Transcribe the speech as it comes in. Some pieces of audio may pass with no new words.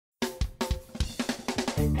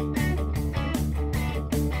Hello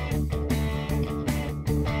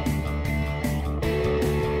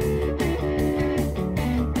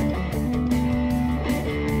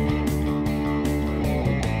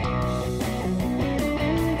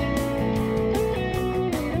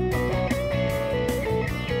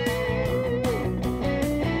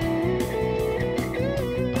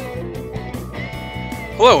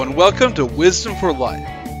and welcome to Wisdom for Life,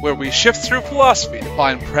 where we shift through philosophy to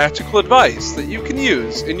find practical advice that you can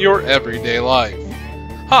use in your everyday life.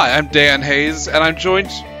 Hi, I'm Dan Hayes, and I'm joined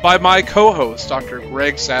by my co-host, Dr.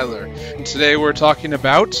 Greg Sadler. And today we're talking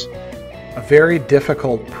about a very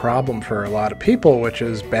difficult problem for a lot of people, which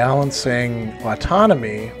is balancing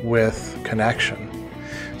autonomy with connection.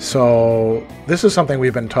 So this is something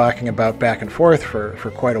we've been talking about back and forth for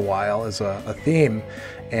quite a while as a theme,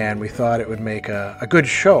 and we thought it would make a good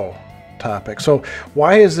show topic. So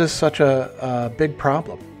why is this such a big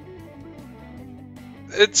problem?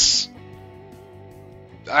 It's,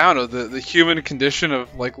 I don't know, the human condition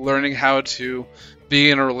of like learning how to be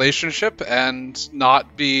in a relationship and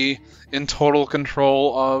not be in total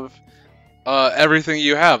control of everything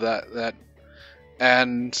you have.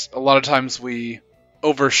 And a lot of times we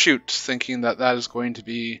overshoot thinking that is going to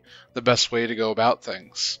be the best way to go about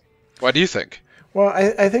things. What do you think? Well,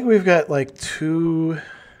 I think we've got like two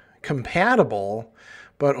compatible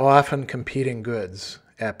but often competing goods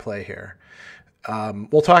at play here.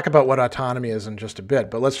 We'll talk about what autonomy is in just a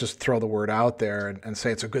bit, but let's just throw the word out there and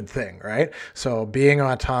say it's a good thing, right? So being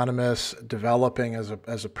autonomous, developing as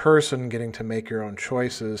a person, getting to make your own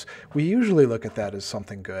choices, we usually look at that as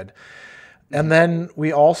something good. And then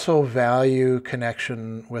we also value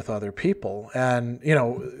connection with other people. And, you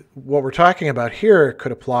know, what we're talking about here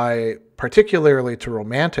could apply particularly to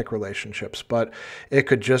romantic relationships, but it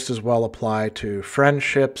could just as well apply to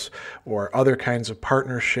friendships or other kinds of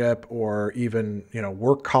partnership, or even, you know,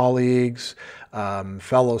 work colleagues,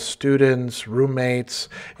 fellow students, roommates.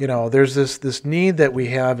 You know, there's this need that we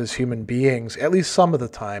have as human beings, at least some of the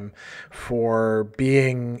time, for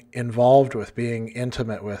being involved with, being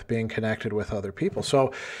intimate with, being connected with other people.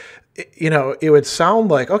 So, you know, it would sound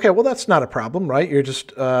like, okay, well, that's not a problem, right? You're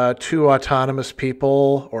just two autonomous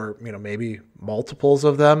people, or, you know, maybe multiples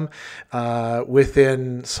of them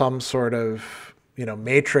within some sort of, you know,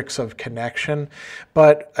 matrix of connection.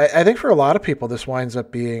 But I think for a lot of people, this winds up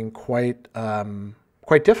being quite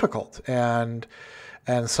difficult and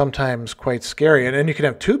sometimes quite scary. And then you can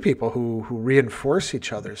have two people who reinforce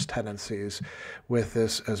each other's tendencies with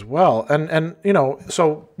this as well. And you know,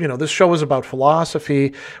 so, you know, this show is about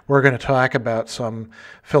philosophy. We're going to talk about some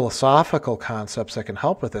philosophical concepts that can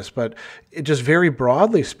help with this. But just very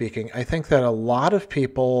broadly speaking, I think that a lot of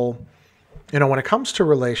people, you know, when it comes to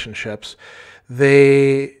relationships,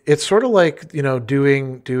 it's sort of like, you know,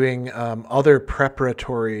 doing other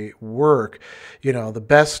preparatory work. You know, the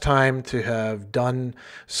best time to have done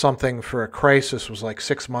something for a crisis was like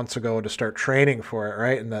 6 months ago to start training for it,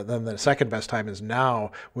 right? And then the second best time is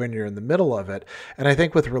now, when you're in the middle of it. And I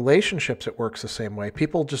think with relationships, it works the same way.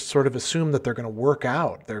 People just sort of assume that they're going to work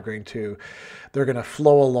out. They're going to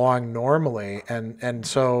flow along normally. And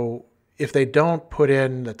so if they don't put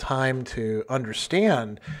in the time to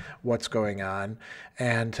understand what's going on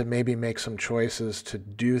and to maybe make some choices to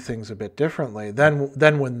do things a bit differently, then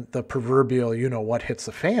when the proverbial, you know, what hits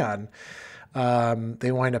the fan,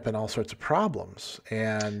 they wind up in all sorts of problems.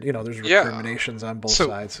 And, you know, there's recriminations on both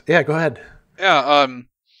sides. Yeah, go ahead. Yeah,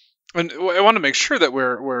 and I want to make sure that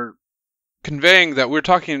we're conveying that we're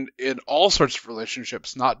talking in all sorts of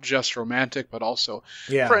relationships, not just romantic, but also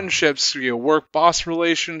friendships, you know, work boss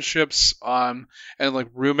relationships, and like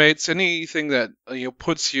roommates, anything that, you know,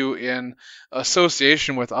 puts you in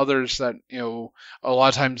association with others that, you know, a lot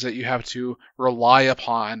of times that you have to rely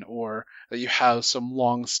upon, or that you have some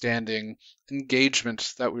long-standing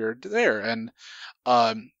engagement that we're there. And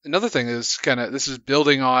another thing is this is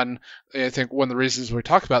building on, I think one of the reasons we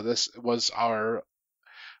talked about this was our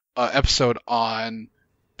episode on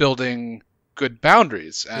building good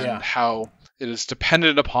boundaries, and how it is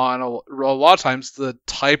dependent upon a lot of times the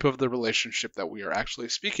type of the relationship that we are actually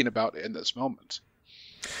speaking about in this moment.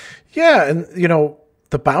 Yeah, and, you know,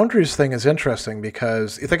 the boundaries thing is interesting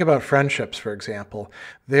because you think about friendships, for example.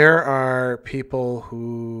 There are people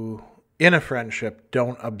who, in a friendship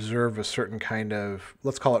don't observe a certain kind of,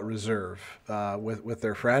 let's call it reserve, with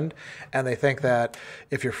their friend. And they think that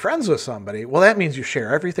if you're friends with somebody, well, that means you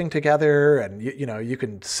share everything together and you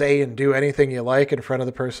can say and do anything you like in front of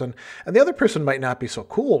the person. And the other person might not be so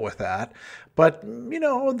cool with that. But,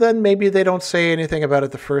 then maybe they don't say anything about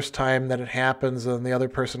it the first time that it happens and the other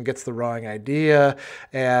person gets the wrong idea.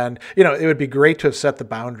 And, it would be great to have set the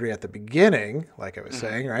boundary at the beginning, like I was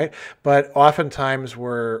saying, right? But oftentimes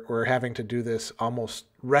we're having to do this almost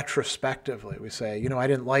retrospectively. We say, I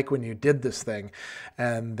didn't like when you did this thing.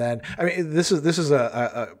 And then, this is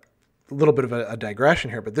a little bit of a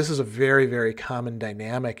digression here, but this is a very, very common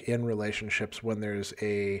dynamic in relationships when there's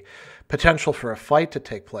a potential for a fight to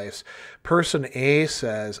take place. Person A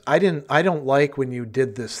says, I don't like when you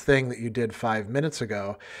did this thing that you did 5 minutes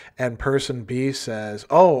ago. And person B says,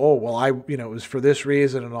 well, it was for this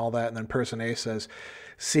reason and all that. And then person A says,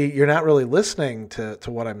 see, you're not really listening to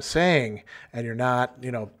what I'm saying, and you're not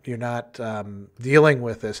dealing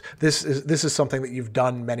with this. This is something that you've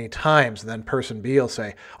done many times. And then person B will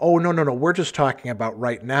say, oh, no, we're just talking about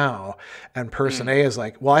right now. And person A is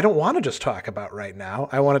like, well, I don't want to just talk about right now.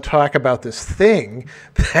 I want to talk about this thing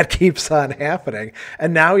that keeps on happening.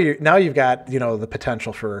 And now you've got, the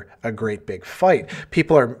potential for a great big fight.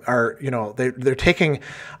 People are they're taking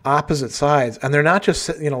opposite sides, and they're not just,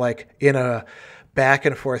 like in a back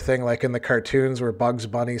and forth thing like in the cartoons where Bugs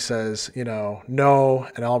Bunny says, no,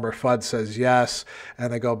 and Elmer Fudd says yes,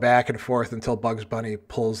 and they go back and forth until Bugs Bunny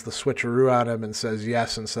pulls the switcheroo on him and says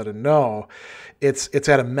yes instead of no. It's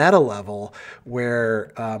at a meta level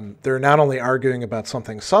where they're not only arguing about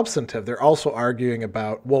something substantive, they're also arguing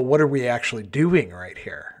about, well, what are we actually doing right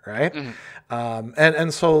here, right?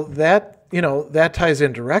 And so that that ties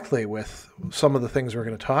in directly with some of the things we're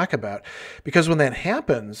going to talk about, because when that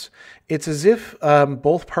happens, it's as if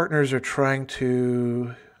both partners are trying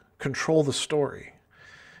to control the story.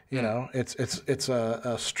 It's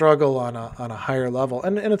a struggle on a higher level,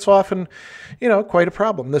 and it's often, quite a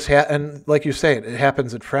problem. And like you say, it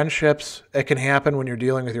happens in friendships. It can happen when you're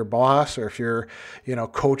dealing with your boss, or if you're,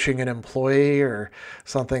 coaching an employee or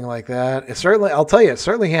something like that. I'll tell you, it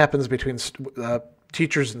certainly happens between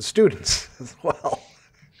teachers and students as well.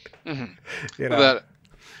 And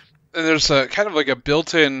there's a kind of like a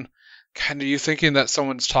built-in kind of you thinking that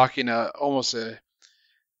someone's talking almost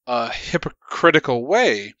a hypocritical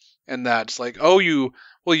way, and that's like, you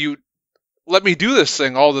let me do this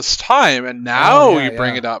thing all this time, and now you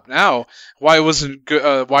bring it up now. Why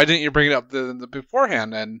didn't you bring it up the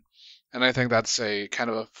beforehand? And I think that's a kind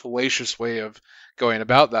of a fallacious way of going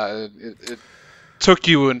about that. It took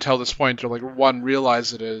you until this point to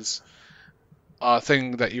realize it is a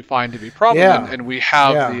thing that you find to be problematic, and we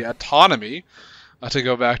have the autonomy to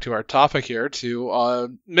go back to our topic here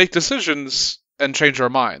to make decisions and change our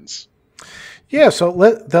minds. Yeah, so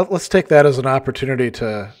let's take that as an opportunity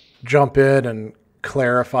to jump in and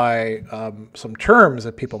clarify some terms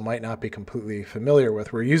that people might not be completely familiar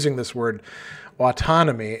with. We're using this word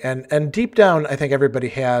autonomy, and deep down, I think everybody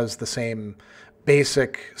has the same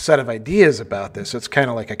basic set of ideas about this. It's kind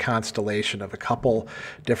of like a constellation of a couple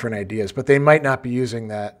different ideas, but they might not be using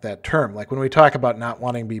that term. Like when we talk about not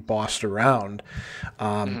wanting to be bossed around,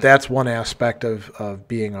 that's one aspect of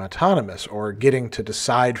being autonomous or getting to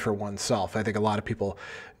decide for oneself. I think a lot of people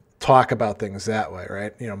talk about things that way,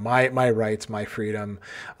 right? My rights, my freedom,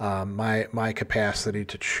 my capacity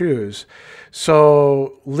to choose.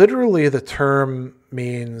 So literally the term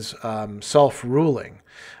means self-ruling.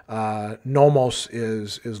 Nomos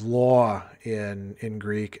is law in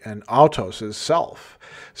Greek, and autos is self.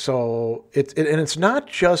 So it's not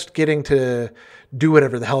just getting to do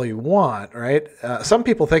whatever the hell you want, right? Some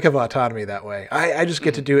people think of autonomy that way. I just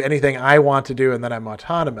get to do anything I want to do, and then I'm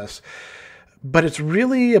autonomous. But it's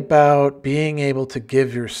really about being able to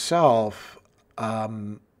give yourself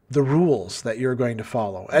the rules that you're going to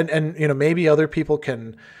follow, and maybe other people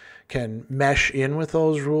can mesh in with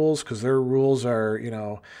those rules because their rules are,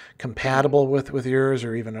 compatible with yours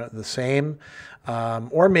or even the same,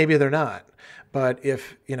 or maybe they're not. But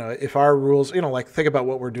if our rules, like think about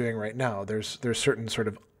what we're doing right now, there's certain sort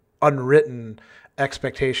of unwritten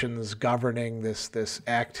expectations governing this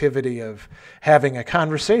activity of having a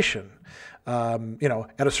conversation.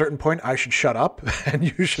 At a certain point, I should shut up and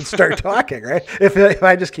you should start talking, right? If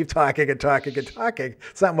I just keep talking and talking and talking,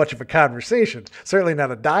 it's not much of a conversation, certainly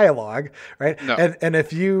not a dialogue, right? No. And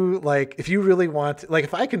if you really want,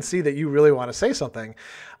 if I can see that you really want to say something,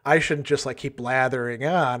 I shouldn't just keep blathering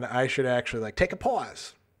on. I should actually take a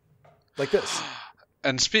pause like this.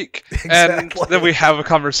 And speak. Exactly. And then we have a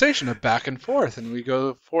conversation of back and forth, and we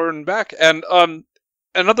go forward and back. And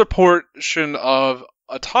another portion of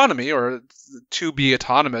autonomy, or to be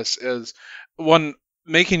autonomous, is one,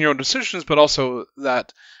 making your own decisions, but also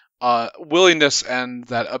that willingness and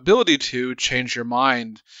that ability to change your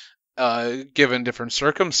mind given different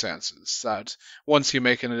circumstances. That once you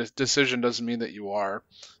make a decision doesn't mean that you are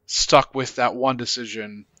stuck with that one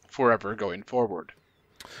decision forever going forward.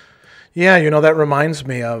 Yeah, that reminds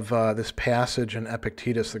me of this passage in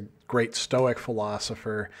Epictetus, the great Stoic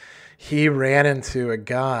philosopher. He ran into a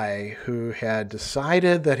guy who had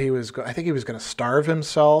decided that I think he was going to starve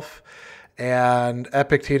himself. And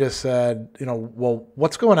Epictetus said, well,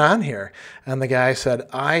 what's going on here? And the guy said,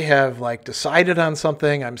 I have decided on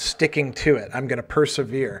something. I'm sticking to it. I'm going to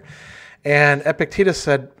persevere. And Epictetus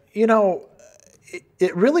said,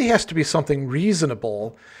 it really has to be something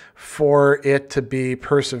reasonable for it to be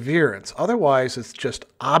perseverance. Otherwise, it's just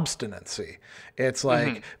obstinacy. It's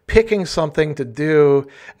like picking something to do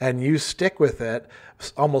and you stick with it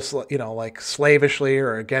almost, like slavishly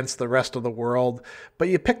or against the rest of the world, but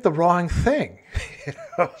you pick the wrong thing.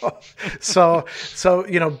 So,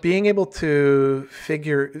 being able to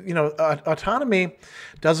figure, autonomy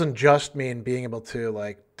doesn't just mean being able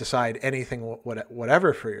to decide anything,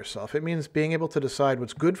 whatever for yourself. It means being able to decide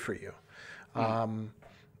what's good for you. And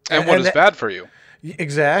what is bad for you.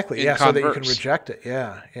 Exactly. Yeah. So that you can reject it.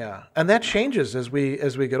 Yeah. Yeah. And that changes as we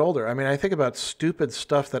get older. I mean, I think about stupid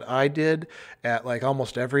stuff that I did at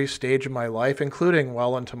almost every stage of my life, including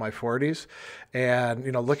well into my 40s. And,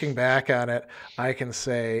 looking back on it, I can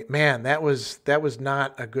say, man, that was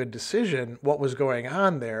not a good decision. What was going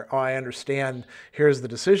on there? Oh, I understand. Here's the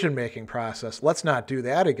decision-making process. Let's not do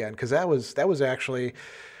that again. Because that was actually,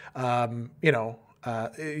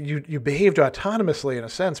 you behaved autonomously in a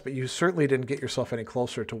sense, but you certainly didn't get yourself any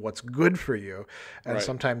closer to what's good for you. And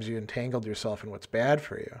sometimes you entangled yourself in what's bad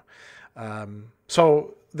for you.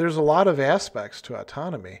 So there's a lot of aspects to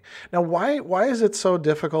autonomy. Now, why is it so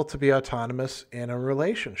difficult to be autonomous in a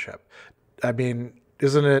relationship? I mean,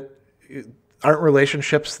 aren't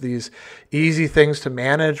relationships these easy things to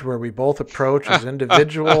manage where we both approach as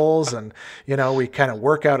individuals and, we kind of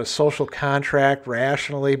work out a social contract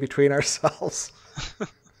rationally between ourselves?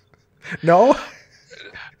 No?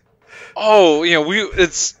 Oh,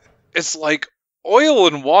 it's like oil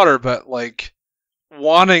and water, but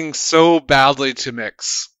wanting so badly to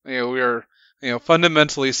mix. We are,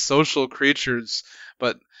 fundamentally social creatures,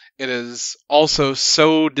 but it is also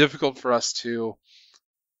so difficult for us to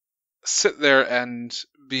sit there and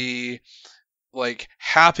be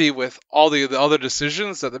happy with all the other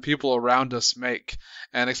decisions that the people around us make.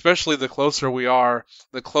 And especially the closer we are,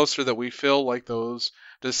 the closer that we feel like those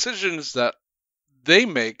decisions that they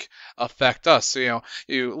make affect us. So,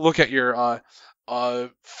 you look at your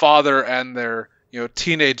father and their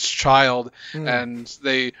teenage child, and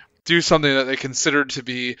they do something that they consider to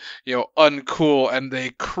be uncool, and they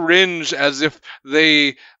cringe as if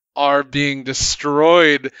they are being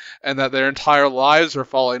destroyed and that their entire lives are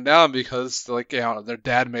falling down because their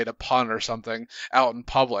dad made a pun or something out in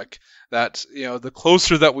public. That the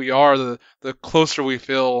closer that we are, the closer we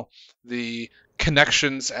feel the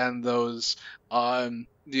connections and those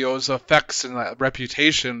effects and that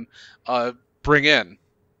reputation bring in.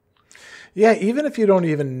 Yeah, even if you don't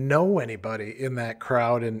even know anybody in that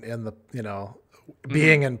crowd and in the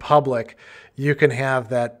being in public, you can have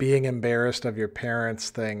that being embarrassed of your parents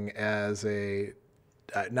thing as a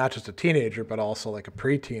not just a teenager, but also a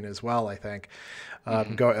preteen as well, I think.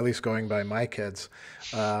 At least going by my kids.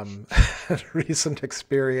 Recent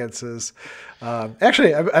experiences.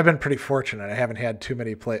 Actually, I've been pretty fortunate. I haven't had too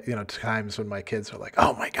many times when my kids are like,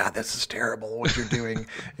 "Oh my God, this is terrible! What you're doing?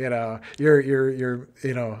 You're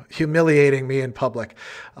humiliating me in public."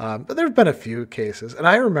 But there've been a few cases, and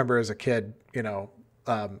I remember as a kid,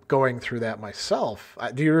 going through that myself.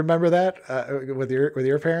 Do you remember that with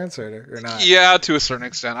your parents or not? Yeah, to a certain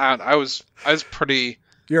extent. I was pretty.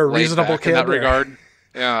 You're a reasonable kid in that regard.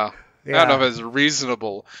 Yeah. I don't know if it's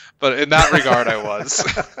reasonable, but in that regard, I was.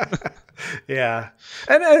 Yeah,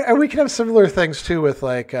 and we can have similar things too with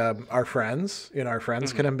our friends. Our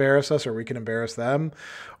friends can embarrass us, or we can embarrass them,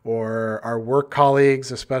 or our work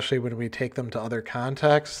colleagues, especially when we take them to other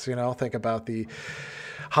contexts. Think about the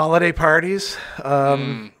holiday parties.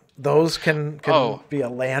 Those can be a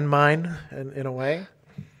landmine in a way.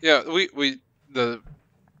 Yeah, the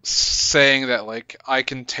saying that I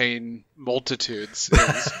contain multitudes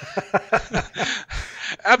is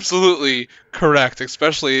absolutely correct.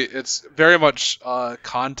 Especially, it's very much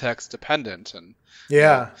context dependent, and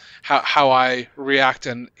how I react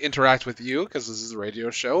and interact with you, because this is a radio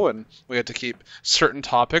show and we had to keep certain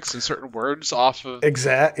topics and certain words off of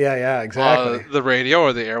exactly the radio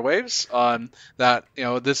or the airwaves. That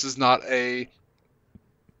this is not a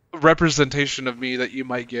representation of me that you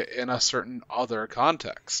might get in a certain other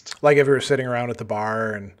context. Like if we were sitting around at the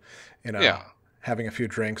bar and, Yeah. having a few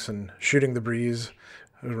drinks and shooting the breeze.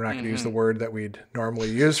 We're not going to use the word that we'd normally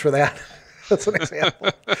use for that. That's an example.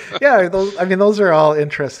 Yeah, those are all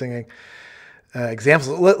interesting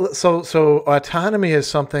examples. So autonomy is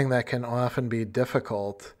something that can often be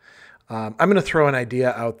difficult. I'm going to throw an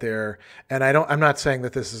idea out there, and I'm not saying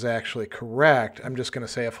that this is actually correct. I'm just going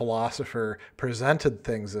to say a philosopher presented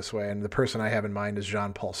things this way, and the person I have in mind is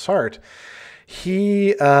Jean-Paul Sartre.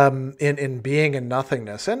 He, in Being and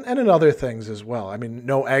Nothingness, and in other things as well. I mean,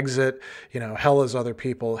 no exit. Hell is other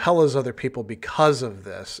people. Hell is other people because of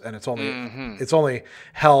this, and it's only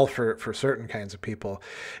hell for certain kinds of people.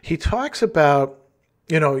 He talks about,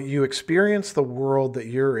 you experience the world that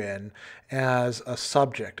you're in as a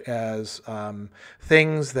subject, as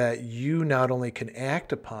things that you not only can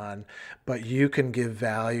act upon, but you can give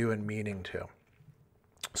value and meaning to.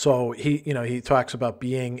 So he talks about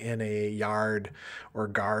being in a yard or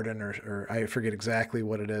garden or I forget exactly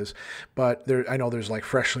what it is, but I know there's like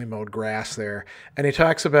freshly mowed grass there. And he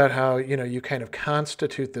talks about how, you kind of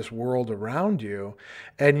constitute this world around you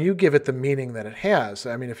and you give it the meaning that it has.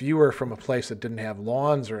 I mean, if you were from a place that didn't have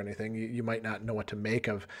lawns or anything, you might not know what to make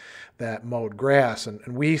of that mowed grass. And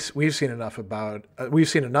we've seen enough of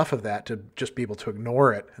that to just be able to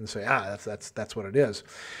ignore it and say, that's what it is.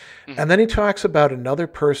 And then he talks about another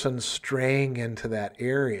person straying into that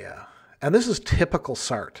area. And this is typical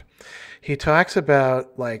Sartre. He talks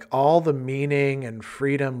about like all the meaning and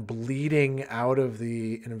freedom bleeding out of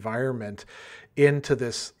the environment into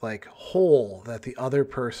this like hole that the other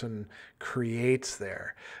person creates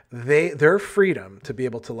there. Their freedom to be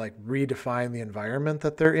able to like redefine the environment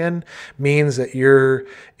that they're in means that you're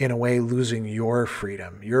in a way losing your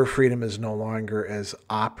freedom. Your freedom is no longer as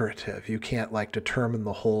operative. You can't like determine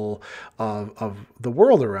the whole of the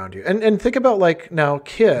world around you. And think about like now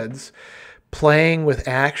kids playing with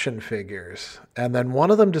action figures, and then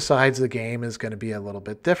one of them decides the game is going to be a little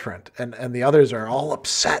bit different, and the others are all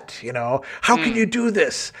upset. How can you do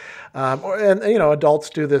this? And adults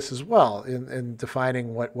do this as well in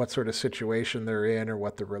defining what sort of situation they're in or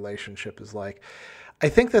what the relationship is like. I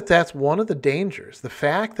think that's one of the dangers. The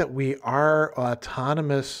fact that we are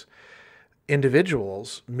autonomous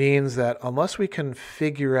individuals means that unless we can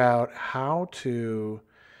figure out how to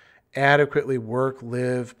adequately work,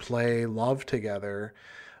 live, play, love together,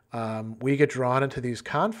 we get drawn into these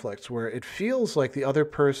conflicts where it feels like the other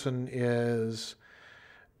person is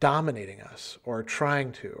dominating us or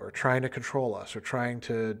trying to control us or trying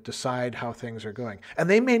to decide how things are going. And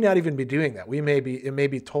they may not even be doing that. It may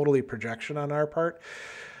be totally projection on our part.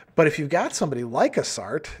 But if you've got somebody like a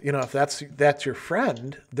Sartre, if that's your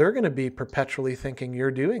friend, they're going to be perpetually thinking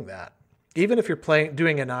you're doing that. Even if you're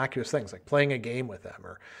doing innocuous things like playing a game with them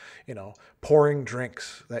or, pouring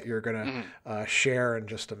drinks that you're going to share in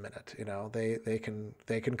just a minute, they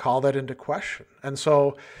can call that into question. And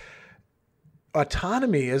so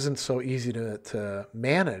autonomy isn't so easy to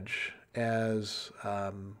manage as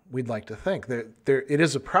we'd like to think. It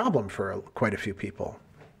is a problem for quite a few people.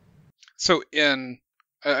 So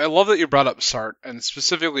I love that you brought up Sartre and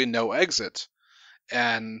specifically no exit.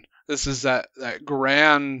 And this is that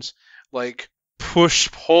grand like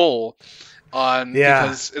push-pull on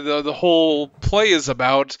because the whole play is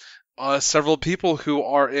about several people who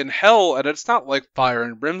are in hell, and it's not like fire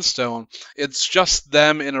and brimstone. It's just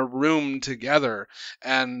them in a room together,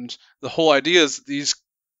 and the whole idea is these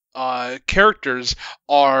characters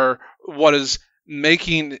are what is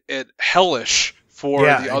making it hellish for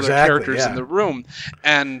the other characters in the room.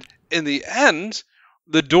 And in the end,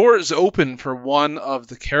 the door is open for one of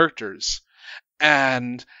the characters,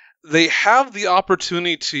 and they have the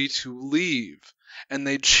opportunity to leave, and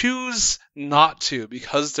they choose not to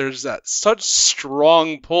because there's that such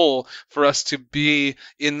strong pull for us to be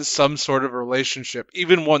in some sort of relationship,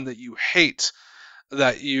 even one that you hate,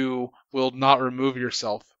 that you will not remove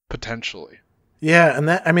yourself potentially. Yeah, and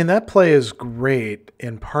that play is great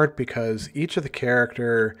in part because each of the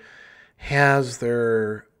character has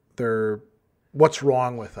their what's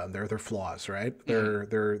wrong with them, their flaws, right?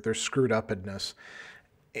 Their screwed upness.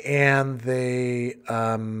 And they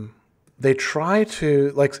try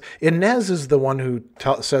to, like, Inez is the one who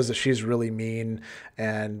says that she's really mean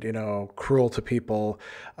and cruel to people,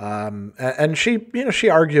 and she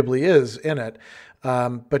arguably is in it,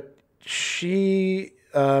 but she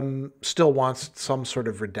still wants some sort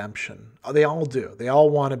of redemption. They all do. They all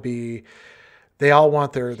want to be. They all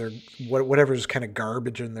want their whatever's kind of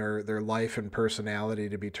garbage in their life and personality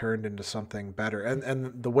to be turned into something better.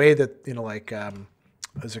 And the way that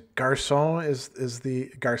is it Garçon is the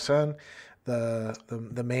Garçon,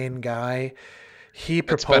 the main guy, he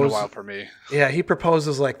proposes. It's been a while for me. Yeah, he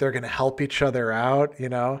proposes like they're going to help each other out,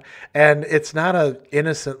 and it's not a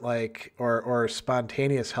innocent like or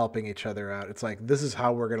spontaneous helping each other out. It's like, this is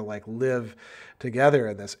how we're going to like live together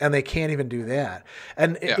in this, and they can't even do that.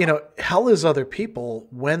 And hell is other people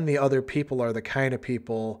when the other people are the kind of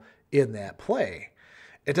people in that play.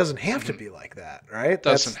 It doesn't have to be like that, right?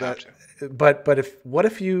 Doesn't have to. But what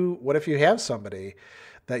if you have somebody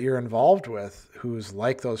that you're involved with who's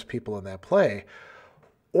like those people in that play?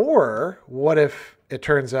 Or what if it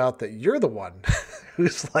turns out that you're the one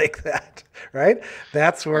who's like that, right?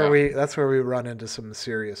 That's where we run into some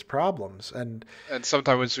serious problems. And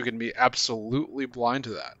sometimes we can be absolutely blind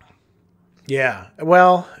to that. Yeah.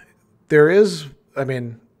 Well, there is, I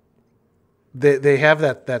mean, they have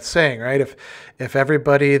that saying, right? If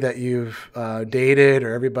everybody that you've dated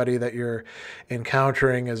or everybody that you're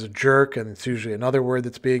encountering is a jerk, and it's usually another word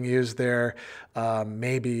that's being used there,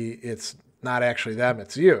 maybe it's not actually them,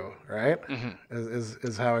 it's you, right? Mm-hmm.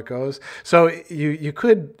 Is how it goes. So you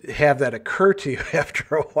could have that occur to you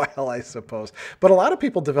after a while, I suppose. But a lot of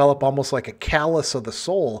people develop almost like a callus of the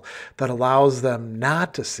soul that allows them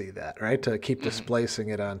not to see that, right? To keep displacing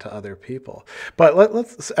it onto other people. But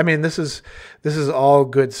let's. I mean, this is all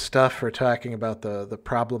good stuff for talking about the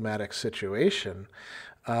problematic situation.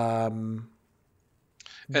 And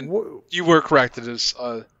you were correct. It is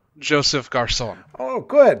Joseph Garçon. Oh,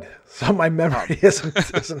 good. So my memory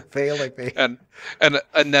isn't failing me. And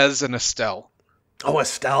Inez and Estelle. Oh,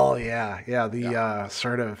 Estelle, yeah. The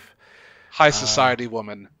sort of high society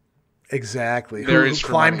woman. Exactly. Who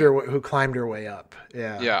climbed her way up.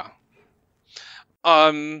 Yeah.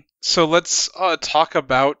 Yeah. So let's talk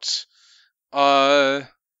about I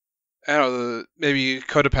don't know, maybe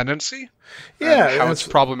codependency. Yeah. And how it's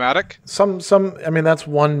problematic. I mean, that's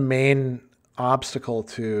one main obstacle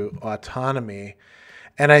to autonomy,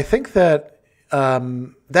 and I think that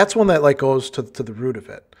that's one that like goes to the root of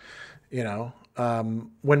it.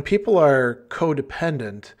 When people are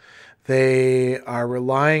codependent, they are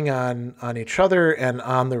relying on each other and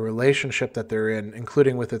on the relationship that they're in,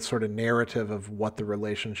 including with its sort of narrative of what the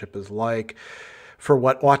relationship is like, for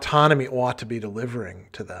what autonomy ought to be delivering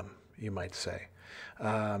to them, you might say.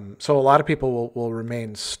 So a lot of people will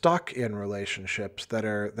remain stuck in relationships that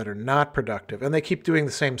are not productive, and they keep doing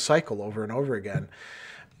the same cycle over and over again.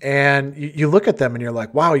 And you look at them and you're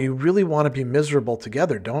like, wow, you really want to be miserable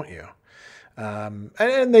together, don't you?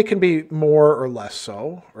 And they can be more or less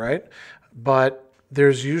so, right? But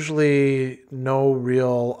there's usually no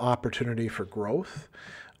real opportunity for growth.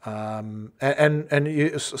 So you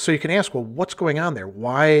can ask, well, what's going on there?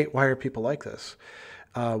 Why are people like this?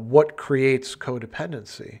 What creates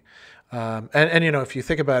codependency? And if you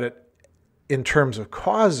think about it in terms of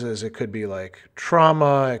causes, it could be like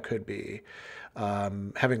trauma. It could be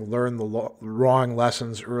having learned the wrong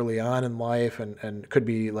lessons early on in life, and it could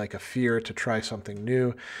be like a fear to try something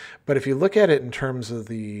new. But if you look at it in terms of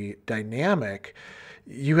the dynamic,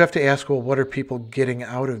 you have to ask, well, what are people getting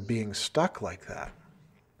out of being stuck like that?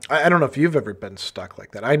 I don't know if you've ever been stuck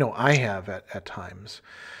like that. I know I have at times.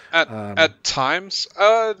 At times,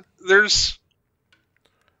 there's,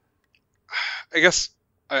 I guess,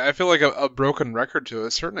 I feel like a broken record to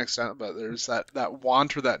a certain extent, but there's that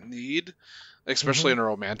want or that need, especially in a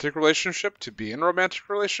romantic relationship, to be in a romantic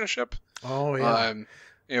relationship. Oh yeah.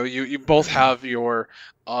 You both have your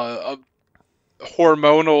hormonal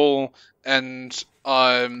and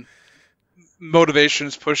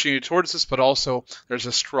motivations pushing you towards this, but also there's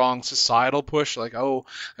a strong societal push, like, oh,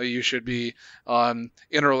 you should be in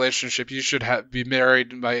a relationship, you should be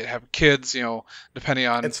married, might have kids, depending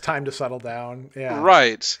on, it's time to settle down. Yeah,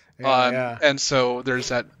 right. Yeah. And so there's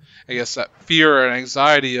that, I guess, that fear and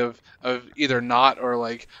anxiety of either not, or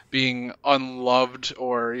like being unloved,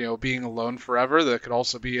 or being alone forever. That could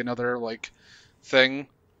also be another like thing.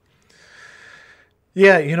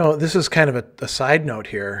 Yeah, this is kind of a side note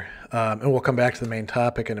here, and we'll come back to the main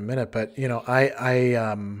topic in a minute. But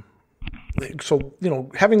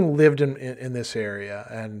having lived in this area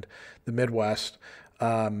and the Midwest,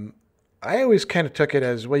 I always kind of took it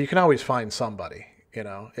as, well, you can always find somebody.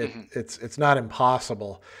 It's not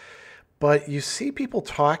impossible, but you see people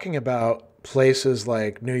talking about places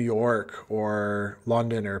like New York or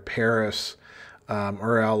London or Paris.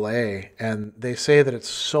 Or LA, and they say that it's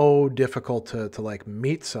so difficult to like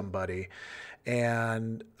meet somebody,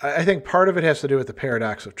 and I think part of it has to do with the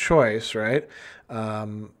paradox of choice, right?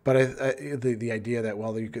 But the idea that,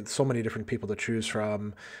 well, you get so many different people to choose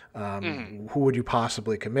from, who would you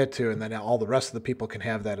possibly commit to, and then all the rest of the people can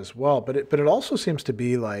have that as well. But it also seems to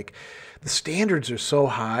be like the standards are so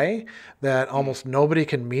high that almost nobody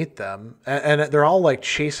can meet them, and they're all like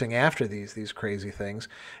chasing after these crazy things.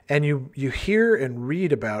 And you hear and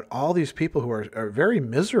read about all these people who are very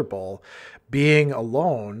miserable being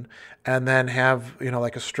alone, and then have, you know,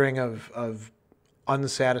 like a string of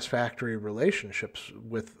unsatisfactory relationships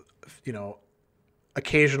with, you know,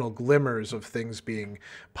 occasional glimmers of things being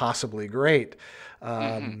possibly great.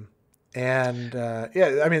 And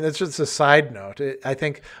yeah, I mean, it's just a side note. I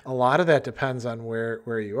think a lot of that depends on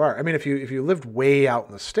where you are. I mean, if you lived way out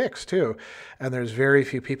in the sticks too, and there's very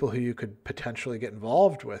few people who you could potentially get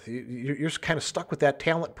involved with, you're kind of stuck with that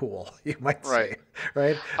talent pool, you might say,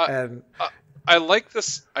 right? And I like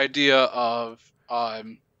this idea of,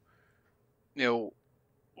 you know,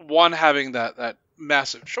 one, having that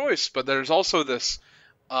massive choice, but there's also this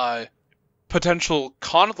potential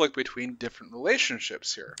conflict between different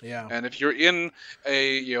relationships here. Yeah. And if you're in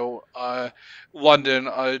London,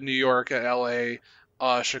 New York,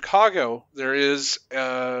 LA, Chicago, there is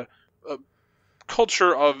a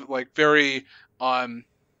culture of like very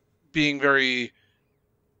being very,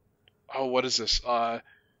 what is this?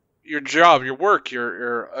 Your job, your work,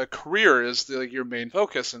 your career is your main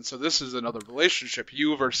focus, and so this is another relationship: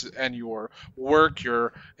 you versus and your work,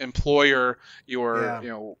 your employer, your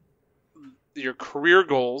your career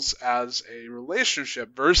goals as a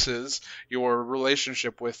relationship versus your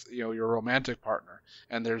relationship with your romantic partner,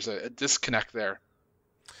 and there's a disconnect there.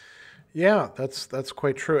 Yeah, that's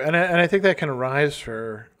quite true, and I think that can arise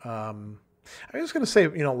for. I was going to say,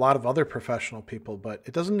 a lot of other professional people, but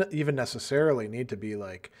it doesn't even necessarily need to be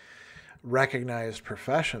like recognized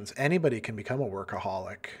professions. Anybody can become a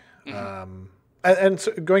workaholic. And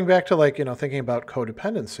so going back to thinking about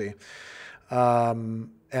codependency,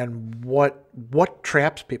 and what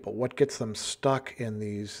traps people, what gets them stuck in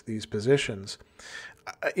these positions.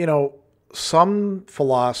 Some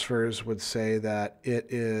philosophers would say that it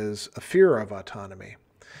is a fear of autonomy,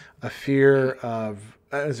 a fear of,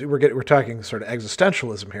 we're talking sort of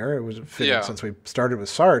existentialism here. It was fitting since we started with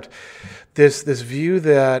Sartre. This view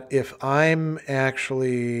that if I'm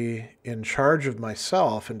actually in charge of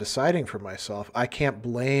myself and deciding for myself, I can't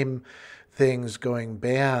blame things going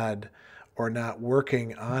bad or not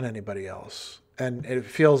working on anybody else. And it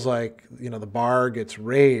feels like the bar gets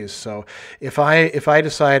raised. So if I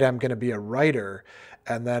decide I'm going to be a writer,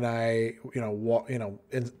 and then I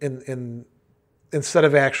instead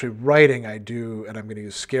of actually writing, I do, and I'm going to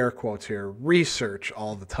use scare quotes here, research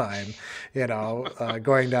all the time,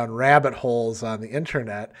 going down rabbit holes on the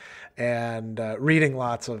internet and reading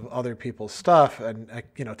lots of other people's stuff, and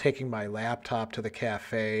taking my laptop to the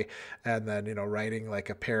cafe and then writing like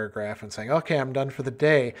a paragraph and saying, okay, I'm done for the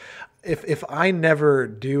day. If I never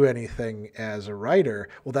do anything as a writer,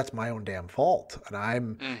 well, that's my own damn fault, and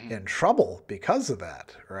I'm in trouble because of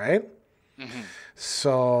that, right?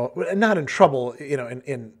 So, not in trouble,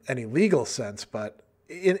 in any legal sense, but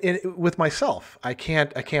with myself, I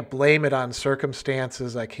can't blame it on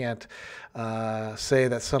circumstances. I can't say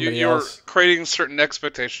that somebody else. You're creating certain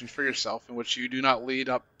expectations for yourself in which you do not lead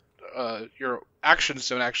up. Your actions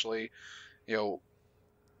don't actually,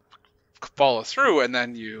 follow through, and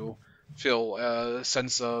then you feel a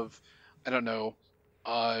sense of,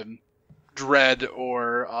 dread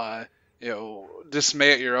or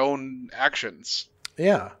dismay at your own actions.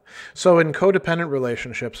 Yeah. So in codependent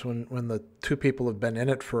relationships, when the two people have been in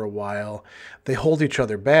it for a while, they hold each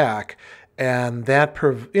other back, and that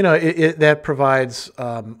that provides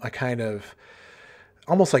a kind of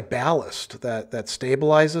almost like ballast that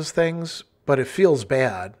stabilizes things, but it feels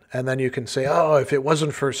bad. And then you can say, oh, if it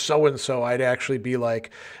wasn't for so and so, I'd actually be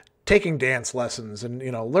like taking dance lessons and,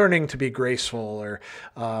 learning to be graceful, or,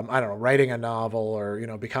 writing a novel, or,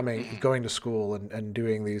 going to school and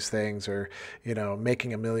doing these things, or,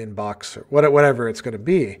 making $1 million, or whatever it's going to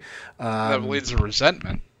be. That leads to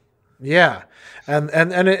resentment. Yeah. And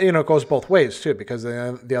it goes both ways too, because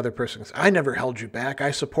the other person says, I never held you back.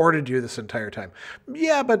 I supported you this entire time.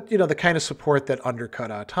 Yeah. But the kind of support that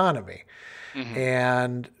undercut autonomy.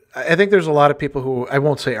 And I think there's a lot of people who, I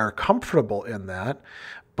won't say are comfortable in that,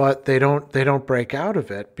 but they don't break out of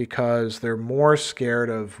it because they're more scared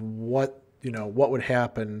of what would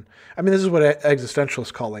happen. I mean, this is what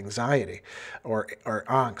existentialists call anxiety, or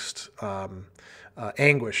angst,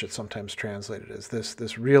 anguish. It's sometimes translated as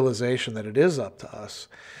this realization that it is up to us.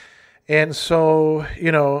 And so,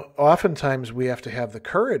 oftentimes we have to have the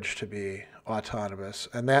courage to be autonomous,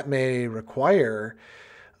 and that may require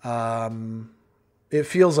it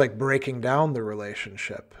feels like breaking down the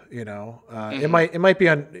relationship. It might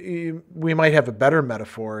be we might have a better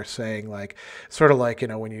metaphor saying like, sort of like,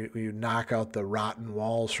 when you knock out the rotten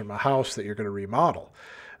walls from a house that you're going to remodel.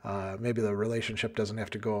 Maybe the relationship doesn't have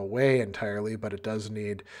to go away entirely, but it does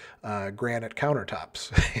need granite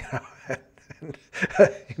countertops,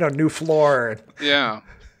 new floor. Yeah.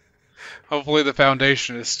 Hopefully the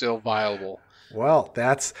foundation is still viable. Well,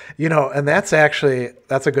 that's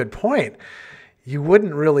a good point. You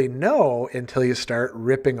wouldn't really know until you start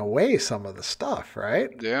ripping away some of the stuff, right?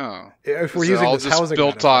 Yeah. If we're using this housing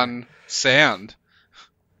built metaphor. on sand.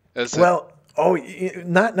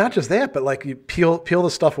 Not just that, but like you peel the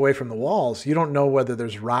stuff away from the walls. You don't know whether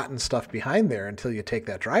there's rotten stuff behind there until you take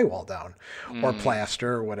that drywall down or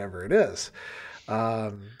plaster or whatever it is.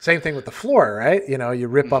 Same thing with the floor, right? You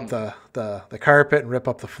rip up the carpet and rip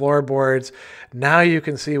up the floorboards. Now you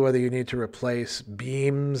can see whether you need to replace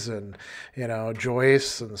beams and,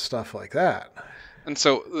 joists and stuff like that. And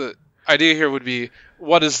so the idea here would be,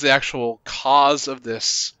 what is the actual cause of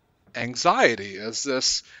this anxiety? Is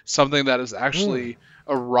this something that is actually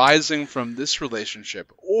arising from this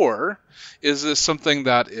relationship? Or is this something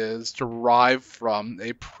that is derived from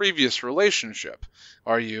a previous relationship?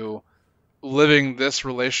 Are you living this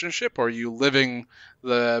relationship, or are you living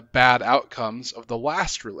the bad outcomes of the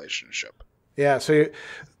last relationship? Yeah, so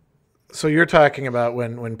you're talking about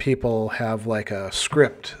when people have like a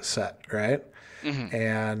script set, right?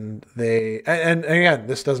 And and again,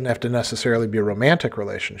 this doesn't have to necessarily be romantic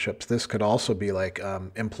relationships. This could also be like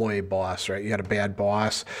employee boss, right? You had a bad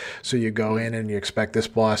boss, so you go in and you expect this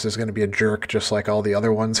boss is going to be a jerk, just like all the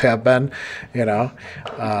other ones have been. We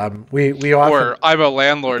often, or I'm a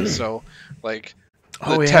landlord, so like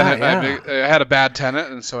tenant, I had a bad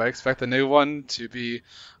tenant, and so I expect the new one to be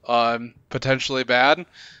potentially bad,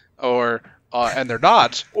 or and they're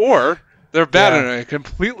not, or they're bad in a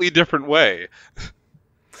completely different way.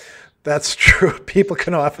 That's true. People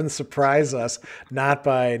can often surprise us, not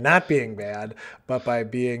by not being bad, but by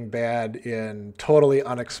being bad in totally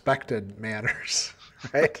unexpected manners.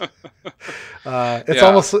 Right?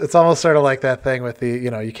 It's almost sort of like that thing with the,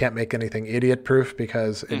 you can't make anything idiot proof,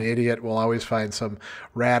 because an idiot will always find some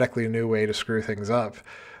radically new way to screw things up.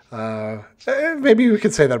 Maybe we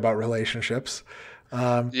could say that about relationships.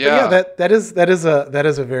 That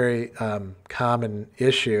is a very common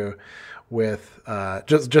issue with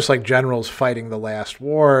just like generals fighting the last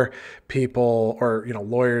war, people, or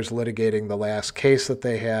lawyers litigating the last case that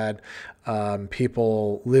they had,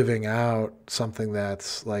 people living out something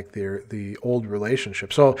that's like the old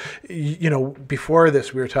relationship. So before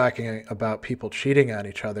this we were talking about people cheating on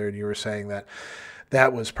each other, and you were saying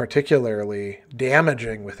that was particularly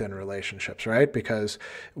damaging within relationships, right? Because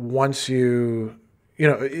once if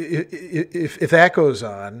that goes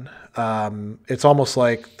on, it's almost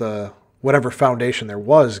like whatever foundation there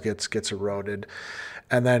was gets eroded.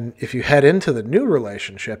 And then if you head into the new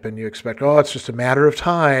relationship and you expect, it's just a matter of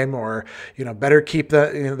time, or, better keep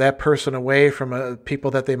that person away from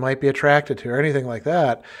people that they might be attracted to, or anything like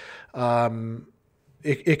that,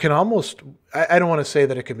 it can almost, I don't want to say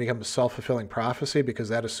that it can become a self-fulfilling prophecy, because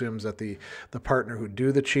that assumes that the partner who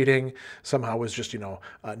do the cheating somehow was just,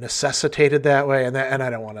 necessitated that way. And I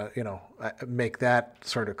don't want to, make that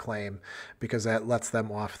sort of claim, because that lets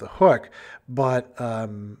them off the hook. But,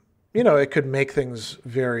 it could make things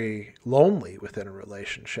very lonely within a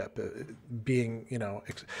relationship, being,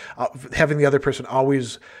 having the other person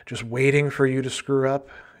always just waiting for you to screw up,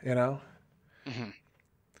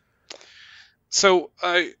 So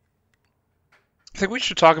I think we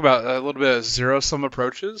should talk about a little bit of zero-sum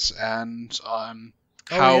approaches, and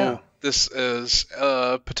how this is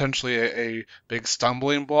potentially a big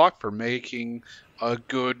stumbling block for making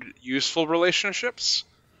good, useful relationships.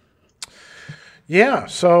 Yeah,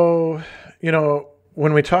 so,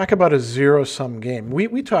 when we talk about a zero-sum game,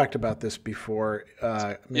 we talked about this before.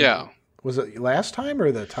 Was it last time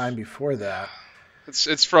or the time before that?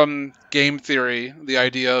 It's from game theory. The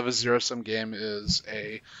idea of a zero-sum game is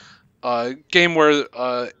a game where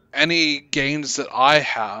any gains that I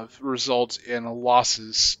have result in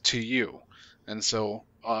losses to you, and so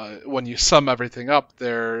when you sum everything up,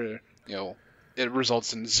 there, it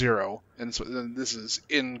results in zero. And so this is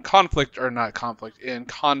in contrast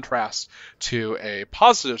to a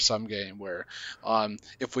positive sum game, where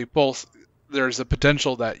if we both, there's a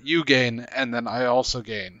potential that you gain and then I also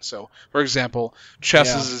gain. So, for example,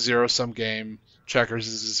 chess is a zero-sum game, checkers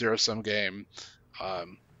is a zero-sum game,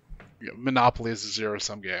 Monopoly is a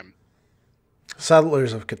zero-sum game.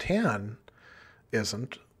 Settlers of Catan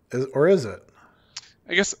isn't, or is it?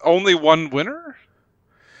 I guess only one winner?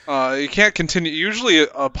 You can't continue. Usually,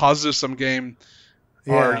 a positive sum game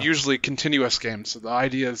are usually continuous games. So the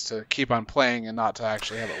idea is to keep on playing and not to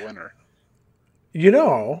actually have a winner.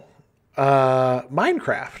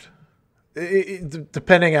 Minecraft.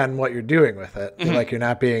 Depending on what you're doing with it, like you're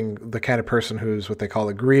not being the kind of person who's what they call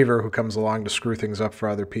a griever who comes along to screw things up for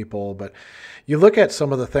other people. But you look at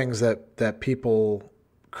some of the things that people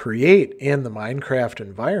create in the Minecraft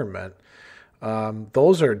environment,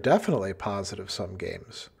 those are definitely positive sum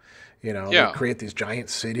games. They create these giant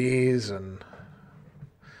cities and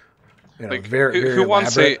like, very who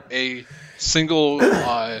wants elaborate. a single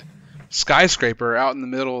skyscraper out in the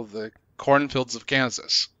middle of the cornfields of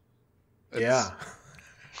Kansas?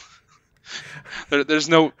 There's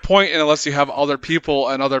no point unless you have other people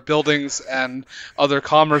and other buildings and other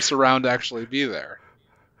commerce around to actually be there.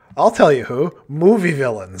 I'll tell you who. Movie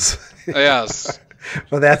villains. Yes.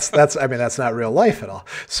 Well, that's not real life at all.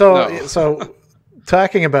 So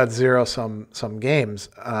talking about zero-sum games,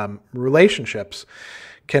 relationships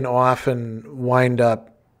can often wind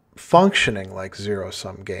up functioning like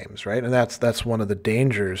zero-sum games, right? And that's one of the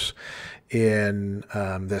dangers in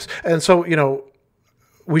this. And so,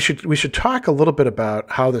 we should talk a little bit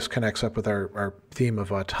about how this connects up with our theme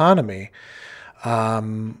of autonomy.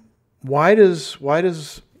 Why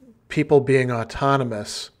does people being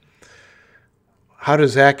autonomous, how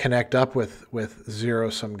does that connect up with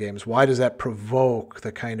zero-sum games? Why does that provoke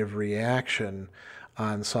the kind of reaction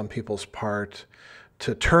on some people's part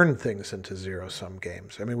to turn things into zero-sum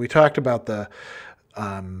games? I mean, we talked about the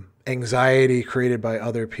anxiety created by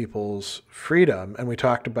other people's freedom, and we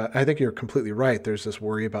talked about, I think you're completely right, there's this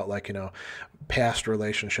worry about past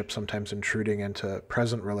relationships sometimes intruding into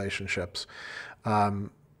present relationships.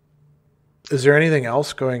 Is there anything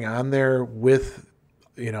else going on there with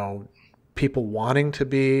people wanting to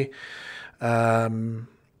be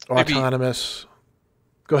autonomous?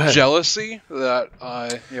 Go ahead. Jealousy, that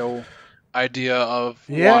idea of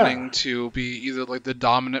wanting to be either like the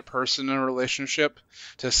dominant person in a relationship,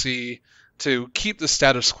 to keep the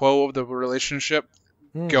status quo of the relationship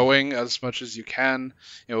going as much as you can.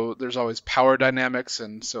 There's always power dynamics,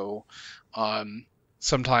 and so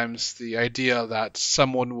sometimes the idea that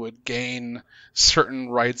someone would gain certain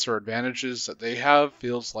rights or advantages that they have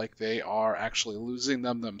feels like they are actually losing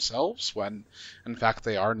them themselves, when in fact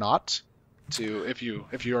they are not. If you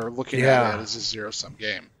are looking at it as a zero-sum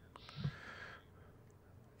game.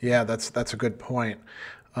 Yeah, that's a good point.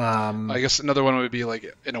 I guess another one would be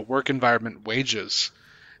like in a work environment, wages.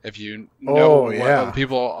 If you know what other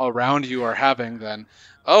people around you are having, then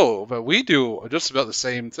but we do just about the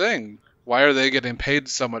same thing. Why are they getting paid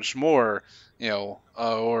so much more?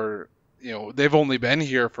 Or they've only been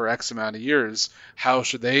here for X amount of years. How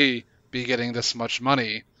should they be getting this much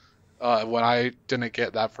money when I didn't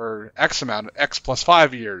get that for X plus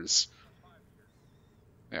 5 years?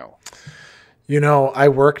 I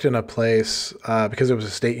worked in a place because it was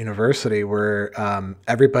a state university where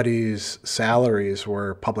everybody's salaries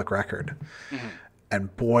were public record. Mm-hmm.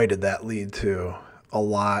 And boy, did that lead to a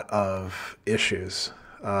lot of issues.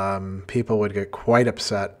 People would get quite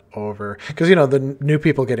upset over, because, the new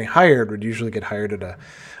people getting hired would usually get hired at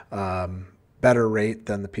a better rate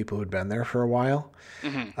than the people who'd been there for a while.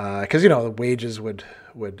 Because, the wages would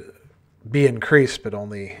be increased, but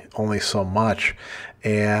only so much.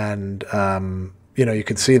 And, you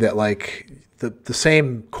could see that the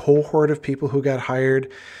same cohort of people who got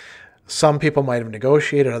hired, some people might have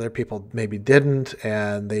negotiated, other people maybe didn't,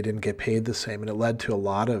 and they didn't get paid the same. And it led to a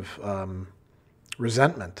lot of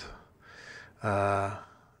resentment.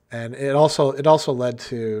 And it also led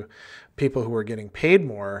to people who were getting paid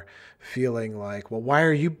more feeling like, well, why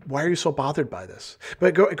are you so bothered by this?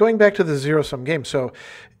 But going back to the zero-sum game, so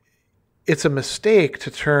it's a mistake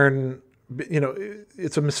to turn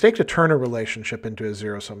a relationship into a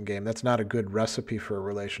zero-sum game. That's not a good recipe for a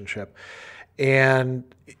relationship. And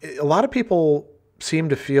a lot of people seem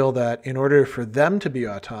to feel that in order for them to be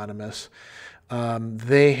autonomous,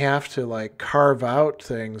 they have to carve out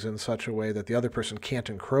things in such a way that the other person can't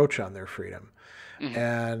encroach on their freedom. Mm-hmm.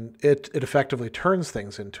 And it effectively turns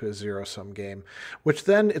things into a zero-sum game, which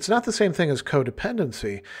then it's not the same thing as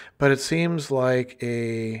codependency, but it seems like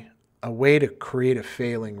a way to create a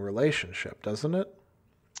failing relationship, doesn't it?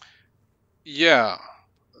 Yeah.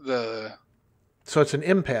 So it's an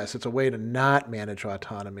impasse. It's a way to not manage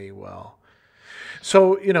autonomy well.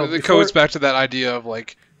 So, it goes back to that idea of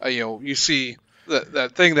you see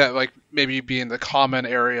that thing that maybe be in the common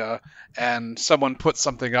area and someone puts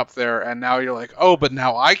something up there, and now you're like, oh, but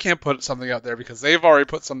now I can't put something up there because they've already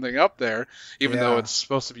put something up there, even though it's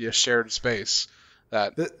supposed to be a shared space.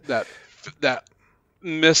 That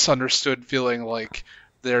misunderstood feeling like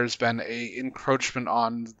there's been a encroachment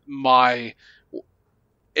on my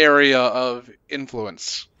area of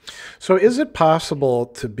influence. So is it possible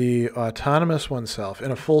to be autonomous oneself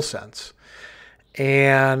in a full sense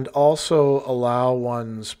and also allow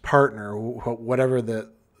one's partner, whatever the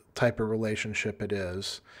type of relationship it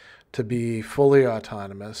is, to be fully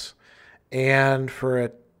autonomous and for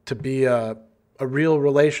it to be a real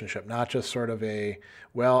relationship, not just sort of a,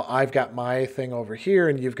 well, I've got my thing over here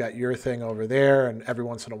and you've got your thing over there, and every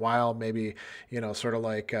once in a while maybe, sort of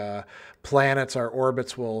like planets, our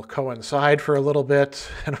orbits will coincide for a little bit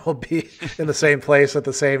and we'll be in the same place at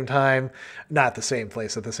the same time. Not the same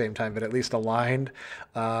place at the same time, but at least aligned.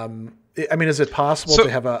 Is it possible to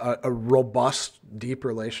have a robust, deep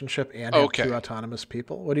relationship and have two autonomous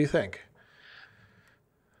people? What do you think?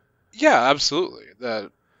 Yeah, absolutely.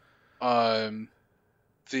 That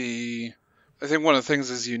I think one of the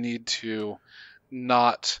things is you need to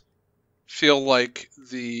not feel like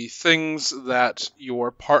the things that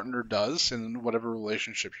your partner does in whatever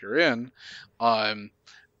relationship you're in,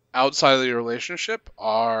 outside of your relationship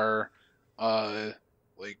are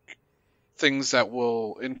like things that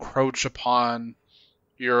will encroach upon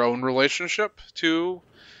your own relationship too.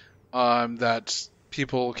 That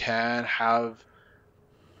people can have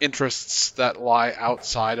interests that lie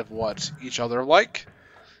outside of what each other like.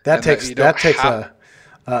 That takes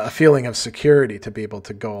a feeling of security to be able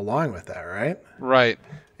to go along with that, right? Right.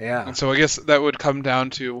 Yeah. And so I guess that would come down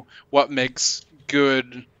to what makes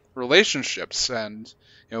good relationships, and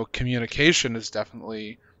communication is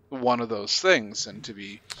definitely one of those things, and to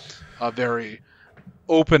be very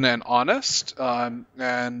open and honest,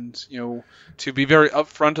 and to be very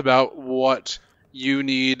upfront about what you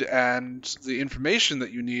need and the information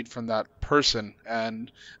that you need from that person.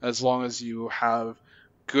 And as long as you have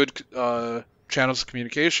good channels of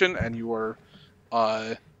communication and you are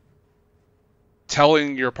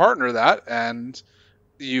telling your partner that, and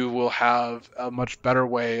you will have a much better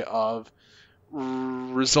way of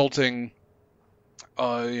resulting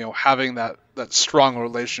having that strong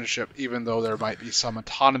relationship, even though there might be some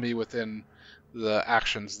autonomy within the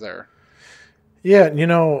actions there. Yeah,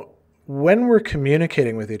 when we're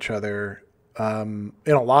communicating with each other, when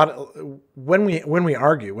we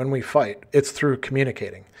argue, when we fight, it's through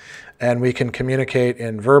communicating, and we can communicate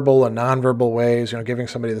in verbal and nonverbal ways. Giving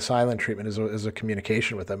somebody the silent treatment is a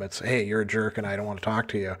communication with them. It's, hey, you're a jerk, and I don't want to talk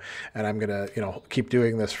to you, and I'm gonna keep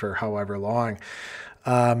doing this for however long.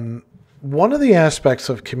 One of the aspects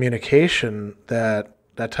of communication that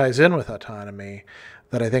ties in with autonomy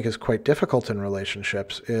that I think is quite difficult in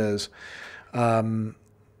relationships is,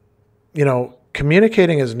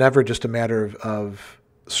 communicating is never just a matter of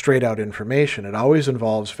straight out information. It always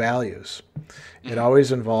involves values. It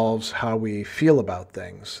always involves how we feel about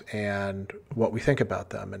things and what we think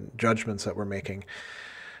about them and judgments that we're making.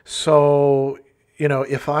 So,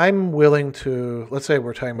 if I'm willing to, let's say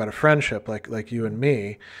we're talking about a friendship like you and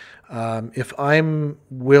me, if I'm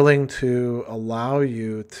willing to allow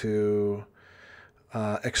you to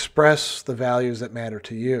express the values that matter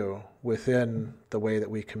to you within the way that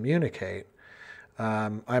we communicate,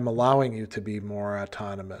 I'm allowing you to be more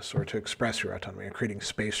autonomous, or to express your autonomy, and creating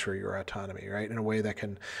space for your autonomy, right? In a way that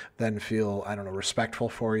can then feel, respectful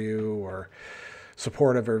for you or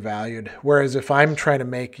supportive or valued. Whereas if I'm trying to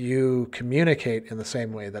make you communicate in the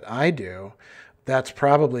same way that I do, that's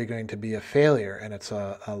probably going to be a failure, and it's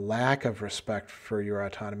a lack of respect for your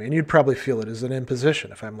autonomy. And you'd probably feel it as an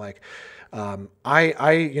imposition. If I'm like,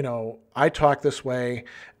 I talk this way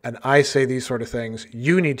and I say these sort of things,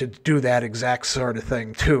 you need to do that exact sort of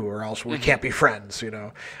thing too, or else we can't be friends.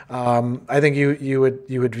 I think you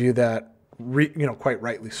would view that, quite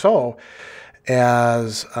rightly so,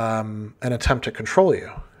 as an attempt to control you,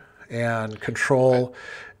 and control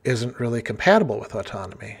isn't really compatible with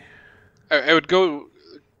autonomy. I would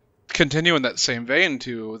continue in that same vein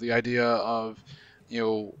to the idea of,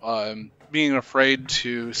 being afraid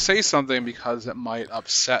to say something because it might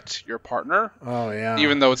upset your partner. Oh, yeah.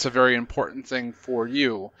 Even though it's a very important thing for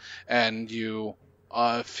you, and you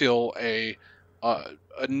feel a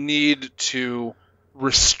need to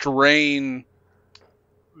restrain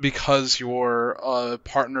because your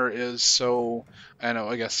partner is so,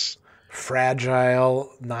 I guess,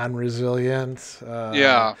 fragile, non-resilient,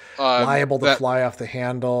 liable to fly off the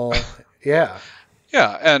handle. Yeah.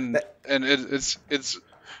 Yeah, and it's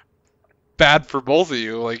bad for both of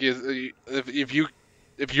you. Like, if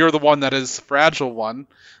you're the one that is the fragile one,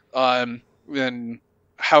 then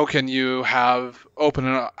how can you have a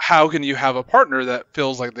partner that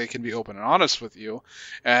feels like they can be open and honest with you,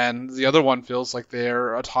 and the other one feels like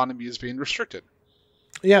their autonomy is being restricted?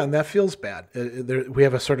 Yeah, and that feels bad. We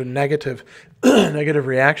have a sort of negative negative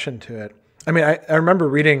reaction to it. I mean, I remember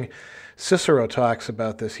reading Cicero talks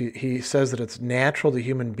about this. He says that it's natural to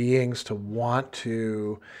human beings to want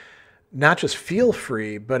to not just feel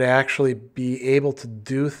free, but actually be able to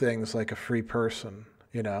do things like a free person,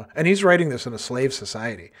 And he's writing this in a slave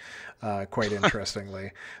society, quite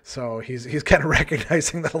interestingly. So he's kind of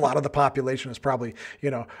recognizing that a lot of the population is probably,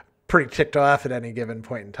 pretty ticked off at any given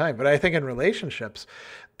point in time. But I think in relationships,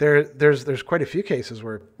 there's quite a few cases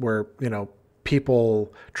where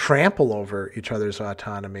people trample over each other's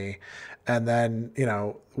autonomy, and then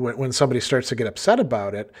when somebody starts to get upset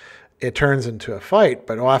about it, it turns into a fight.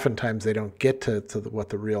 But oftentimes they don't get to what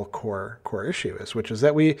the real core issue is, which is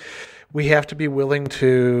that we have to be willing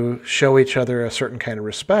to show each other a certain kind of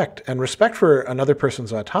respect. And respect for another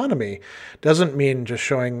person's autonomy doesn't mean just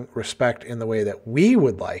showing respect in the way that we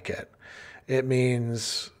would like it. It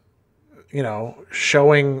means,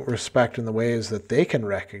 showing respect in the ways that they can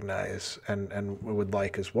recognize and would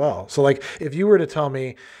like as well. So like if you were to tell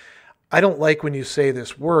me, I don't like when you say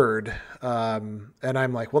this word, and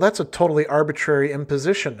I'm like, well, that's a totally arbitrary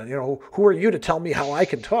imposition. And, who are you to tell me how I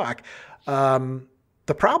can talk?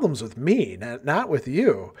 The problem's with me, not with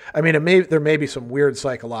you. I mean, there may be some weird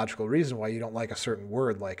psychological reason why you don't like a certain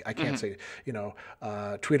word. Like I can't say,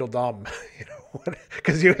 Tweedledum,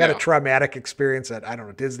 because you had a traumatic experience at, I don't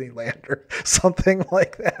know, Disneyland or something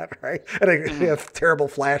like that, right? And you have terrible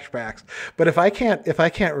flashbacks. But if I can't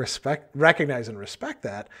recognize and respect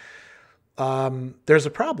that, there's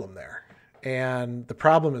a problem there. And the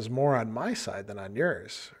problem is more on my side than on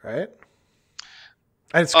yours, right?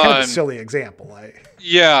 And it's kind of a silly example. I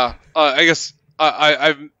guess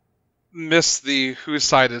I've missed the whose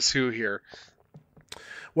side is who here.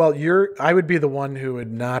 Well, I would be the one who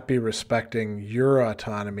would not be respecting your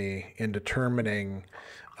autonomy in determining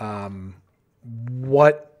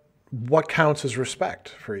what counts as respect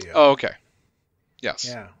for you. Oh, okay. Yes.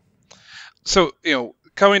 Yeah. So,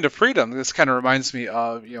 coming to freedom, this kind of reminds me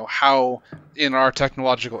of, how in our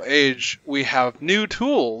technological age, we have new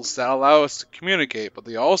tools that allow us to communicate, but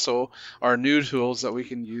they also are new tools that we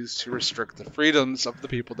can use to restrict the freedoms of the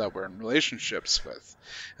people that we're in relationships with.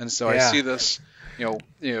 And so I see this,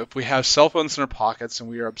 if we have cell phones in our pockets and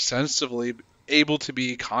we are ostensibly able to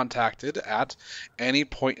be contacted at any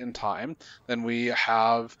point in time, then we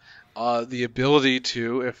have the ability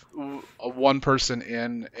to, if one person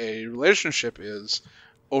in a relationship is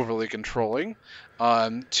overly controlling,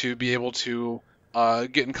 to be able to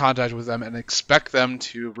get in contact with them and expect them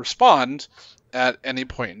to respond at any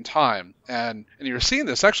point in time. And you're seeing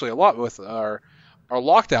this actually a lot with our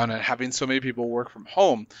lockdown and having so many people work from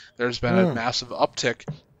home. There's been a massive uptick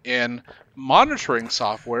in monitoring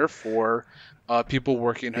software for people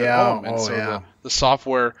working at home. And the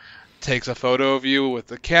software takes a photo of you with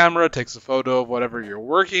the camera, takes a photo of whatever you're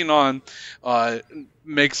working on,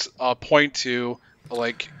 makes a point to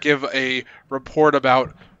give a report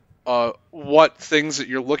about what things that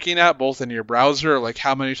you're looking at, both in your browser, like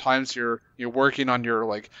how many times you're working on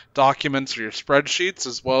your documents or your spreadsheets,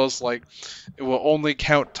 as well as it will only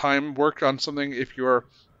count time worked on something if you're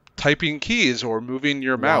typing keys or moving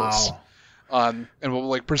your mouse. And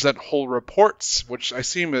will present whole reports, which I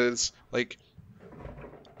see as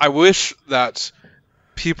I wish that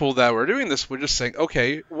people that were doing this were just saying,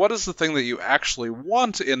 okay, what is the thing that you actually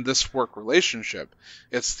want in this work relationship?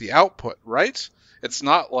 It's the output, right? It's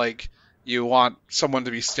not like you want someone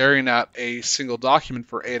to be staring at a single document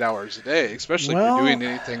for 8 hours a day, especially if you're doing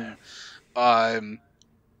anything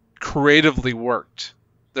creatively worked.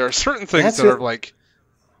 There are certain things that are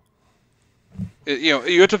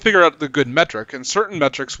you have to figure out the good metric, and certain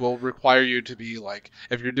metrics will require you to be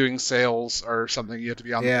if you're doing sales or something, you have to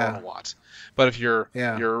be on the phone a lot. But if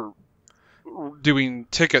you're doing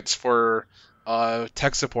tickets for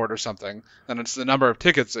tech support or something, then it's the number of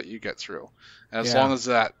tickets that you get through. And as long as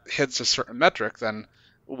that hits a certain metric, then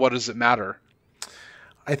what does it matter?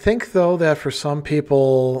 I think, though, that for some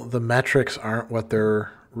people, the metrics aren't what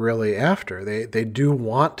they're really after. They do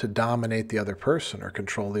want to dominate the other person or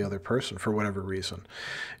control the other person for whatever reason.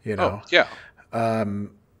 Oh, yeah.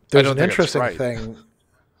 There's an interesting thing.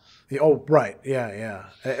 Oh, right. Yeah.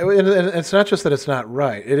 And it's not just that it's not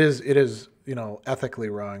right. It is, ethically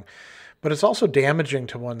wrong, but it's also damaging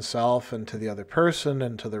to oneself and to the other person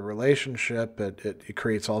and to the relationship. It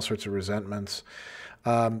creates all sorts of resentments.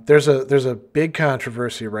 There's a big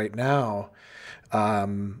controversy right now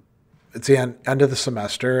it's the end of the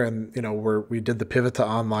semester, and we did the pivot to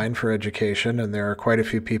online for education, and there are quite a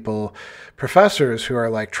few professors who are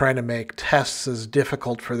like trying to make tests as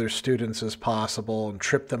difficult for their students as possible and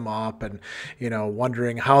trip them up, and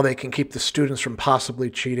wondering how they can keep the students from possibly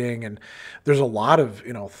cheating. And there's a lot of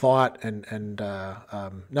thought and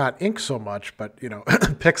not ink so much, but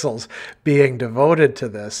pixels being devoted to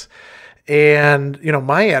this. And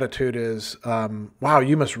my attitude is, wow,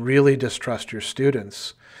 you must really distrust your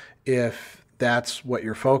students if that's what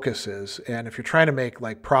your focus is. And if you're trying to make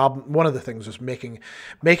one of the things is making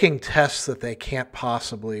tests that they can't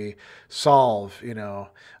possibly solve, you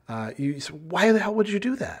say, why the hell would you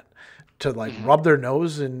do that? To rub their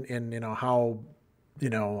nose in how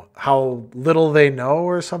little they know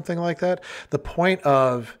or something like that. The point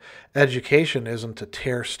of education isn't to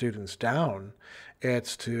tear students down.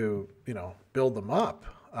 It's to, build them up.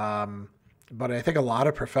 But I think a lot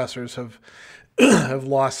of professors have have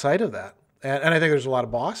lost sight of that. And I think there's a lot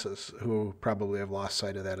of bosses who probably have lost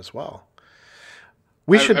sight of that as well.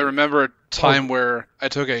 I remember a time where I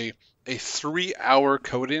took a 3-hour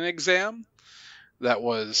coding exam that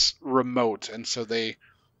was remote. And so they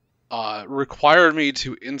required me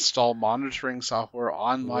to install monitoring software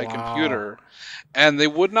on my computer. And they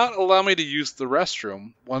would not allow me to use the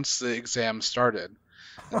restroom once the exam started.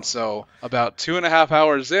 And so about 2.5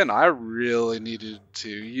 hours in, I really needed to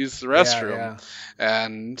use the restroom. Yeah.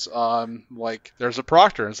 And there's a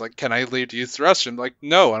proctor. It's like, can I leave to use the restroom? Like,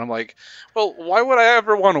 no. And I'm like, well, why would I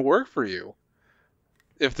ever want to work for you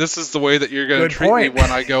if this is the way that you're going to treat me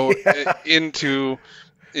when I go into,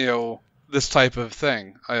 this type of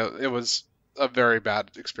thing? It was a very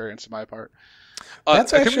bad experience on my part. I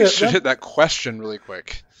think we should hit that question really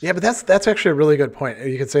quick. Yeah, but that's actually a really good point.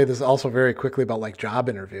 You could say this also very quickly about job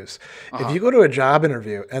interviews. If you go to a job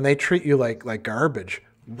interview and they treat you like garbage,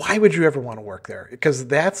 why would you ever want to work there? Because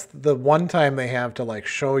that's the one time they have to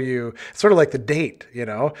show you, sort of like the date,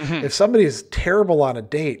 Mm-hmm. If somebody's terrible on a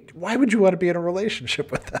date, why would you want to be in a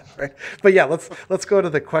relationship with them, right? But yeah, let's go to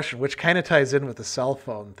the question, which kind of ties in with the cell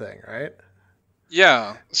phone thing, right?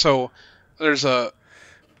 Yeah. So there's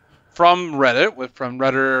from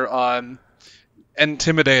Redditor on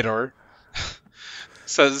Intimidator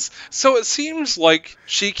says, so it seems like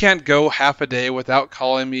she can't go half a day without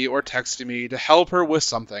calling me or texting me to help her with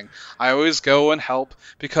something. I always go and help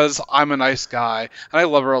because I'm a nice guy and I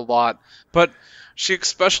love her a lot, but she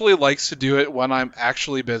especially likes to do it when I'm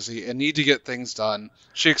actually busy and need to get things done.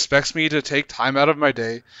 She expects me to take time out of my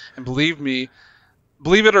day, and believe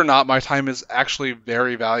it or not, my time is actually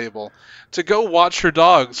very valuable. To go watch her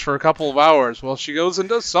dogs for a couple of hours while she goes and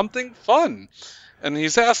does something fun. And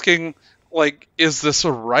he's asking, is this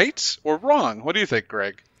right or wrong? What do you think,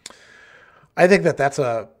 Greg? I think that's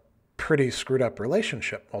a pretty screwed up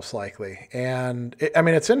relationship, most likely. And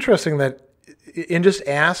it's interesting that in just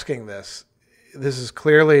asking this is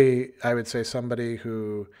clearly, I would say, somebody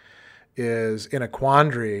who is in a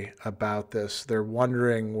quandary about this. They're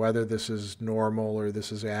wondering whether this is normal or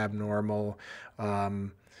this is abnormal.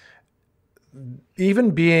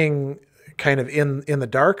 Even being kind of in the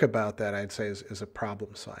dark about that, I'd say is a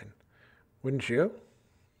problem sign. Wouldn't you?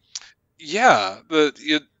 Yeah.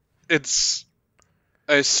 It's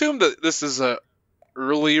I assume that this is a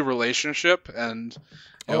early relationship, and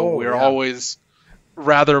we're always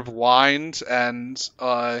rather blind and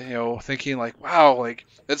thinking wow,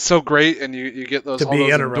 it's so great, and you get those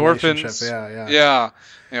endorphins. Yeah.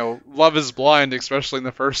 Love is blind, especially in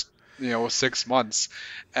the first 6 months,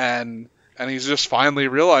 and he's just finally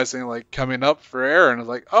realizing, coming up for air, and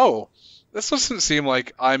it's oh, this doesn't seem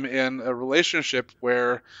like I'm in a relationship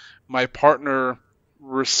where my partner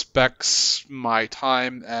respects my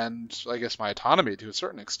time and, I guess, my autonomy to a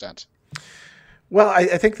certain extent. Well, I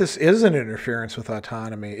think this is an interference with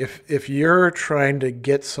autonomy. If you're trying to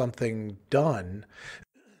get something done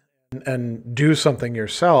and do something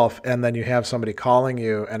yourself, and then you have somebody calling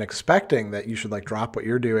you and expecting that you should drop what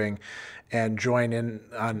you're doing and join in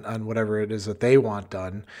on whatever it is that they want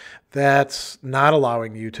done, that's not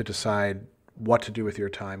allowing you to decide what to do with your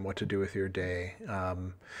time, what to do with your day.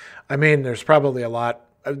 There's probably a lot.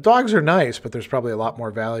 Dogs are nice, but there's probably a lot more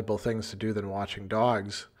valuable things to do than watching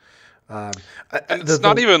dogs. It's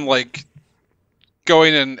not even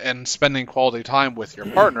going and spending quality time with your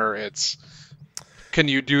partner. It's, can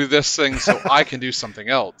you do this thing so I can do something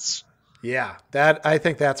else? Yeah, I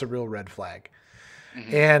think that's a real red flag.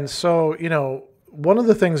 Mm-hmm. And so, one of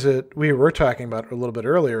the things that we were talking about a little bit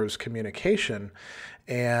earlier was communication.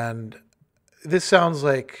 And this sounds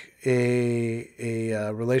like a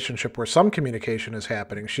relationship where some communication is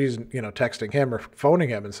happening. She's, texting him or phoning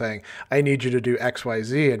him and saying, I need you to do X, Y,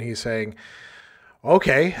 Z. And he's saying,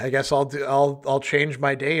 okay, I guess I'll change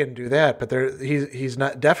my day and do that. But he's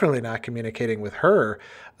definitely not communicating with her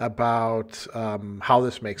about how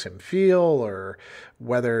this makes him feel, or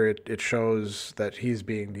whether it shows that he's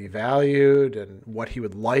being devalued and what he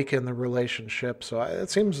would like in the relationship. So it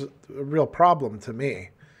seems a real problem to me.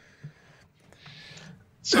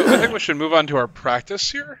 So I think we should move on to our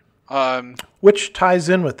practice here. Which ties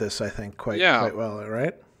in with this, I think, quite well,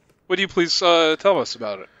 right? Would you please tell us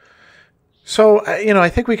about it? So, I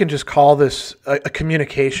think we can just call this a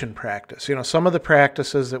communication practice. Some of the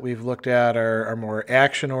practices that we've looked at are more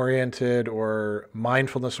action-oriented or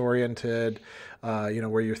mindfulness-oriented,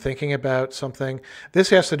 where you're thinking about something. This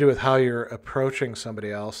has to do with how you're approaching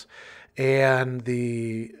somebody else. And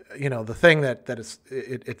the thing that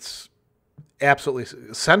it's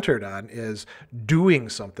absolutely centered on is doing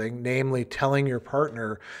something, namely telling your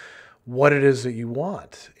partner what it is that you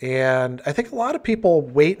want. And I think a lot of people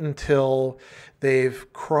wait until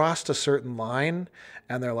they've crossed a certain line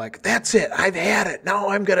and they're like, that's it, I've had it. Now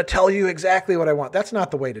I'm going to tell you exactly what I want. That's not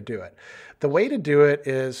the way to do it. The way to do it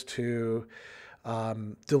is to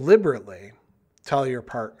deliberately tell your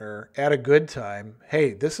partner at a good time,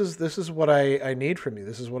 hey, this is what I need from you.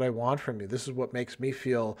 This is what I want from you. This is what makes me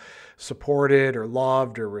feel supported or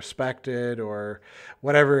loved or respected or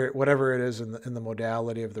whatever it is in the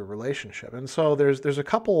modality of the relationship. And so there's a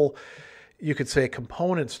couple, you could say,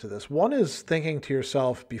 components to this. One is thinking to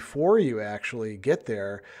yourself before you actually get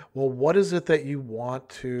there, well, what is it that you want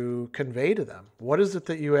to convey to them? What is it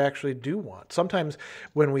that you actually do want? Sometimes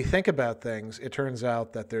when we think about things, it turns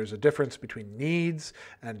out that there's a difference between needs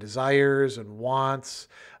and desires and wants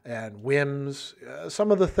and whims.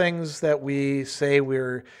 Some of the things that we say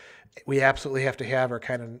we absolutely have to have are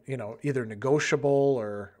kind of, either negotiable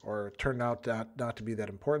or turn out not to be that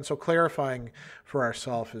important. So clarifying for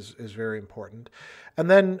ourselves is very important. And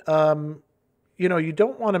then, you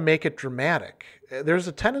don't want to make it dramatic. There's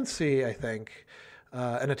a tendency, I think,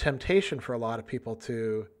 and a temptation for a lot of people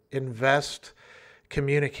to invest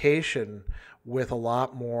communication with a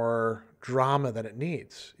lot more drama than it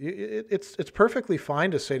needs. It's perfectly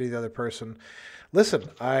fine to say to the other person, listen,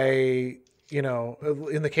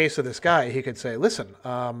 in the case of this guy, he could say, listen,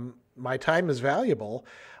 my time is valuable.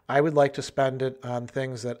 I would like to spend it on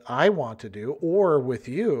things that I want to do, or with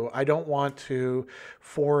you. I don't want to,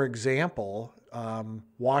 for example,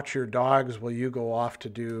 watch your dogs while you go off to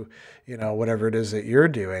do, whatever it is that you're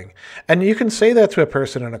doing. And you can say that to a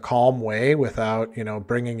person in a calm way without,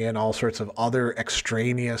 bringing in all sorts of other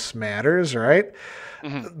extraneous matters, right?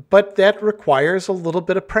 Mm-hmm. But that requires a little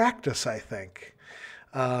bit of practice, I think.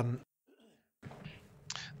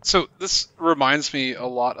 So this reminds me a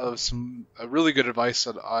lot of some really good advice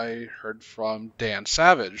that I heard from Dan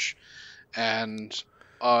Savage, and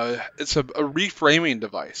it's a reframing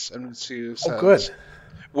device. And she says, good.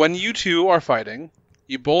 When you two are fighting,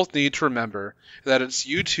 you both need to remember that it's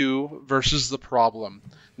you two versus the problem,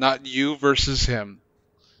 not you versus him.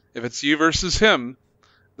 If it's you versus him,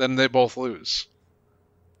 then they both lose.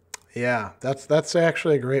 Yeah, that's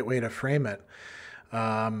actually a great way to frame it.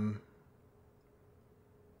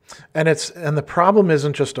 And the problem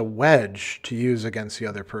isn't just a wedge to use against the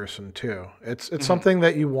other person too. It's mm-hmm. something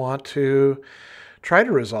that you want to try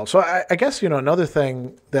to resolve. So I guess, another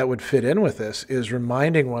thing that would fit in with this is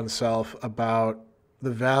reminding oneself about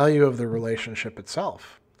the value of the relationship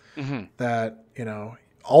itself. Mm-hmm. That,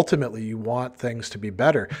 ultimately you want things to be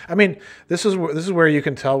better. I mean, this is where you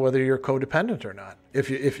can tell whether you're codependent or not.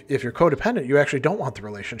 If you're codependent, you actually don't want the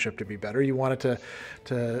relationship to be better. You want it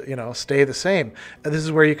to stay the same. And this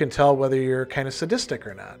is where you can tell whether you're kind of sadistic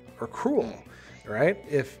or not, or cruel, right?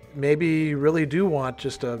 If maybe you really do want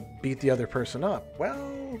just to beat the other person up, well,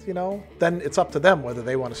 then it's up to them whether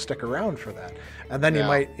they want to stick around for that. And then you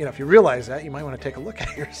might, if you realize that, you might want to take a look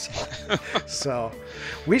at yourself. So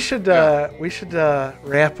we should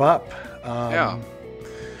wrap up. I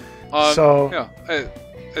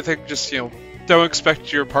think just, don't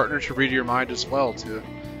expect your partner to read your mind as well to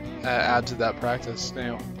add to that practice.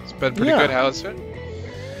 It's been pretty good. How has it been?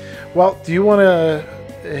 Well, do you want to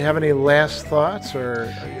have any last thoughts or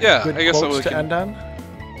good I guess quotes to end on?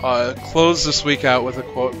 Close this week out with a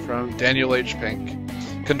quote from Daniel H. Pink.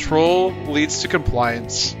 Control leads to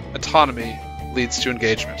compliance. Autonomy leads to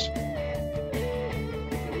engagement.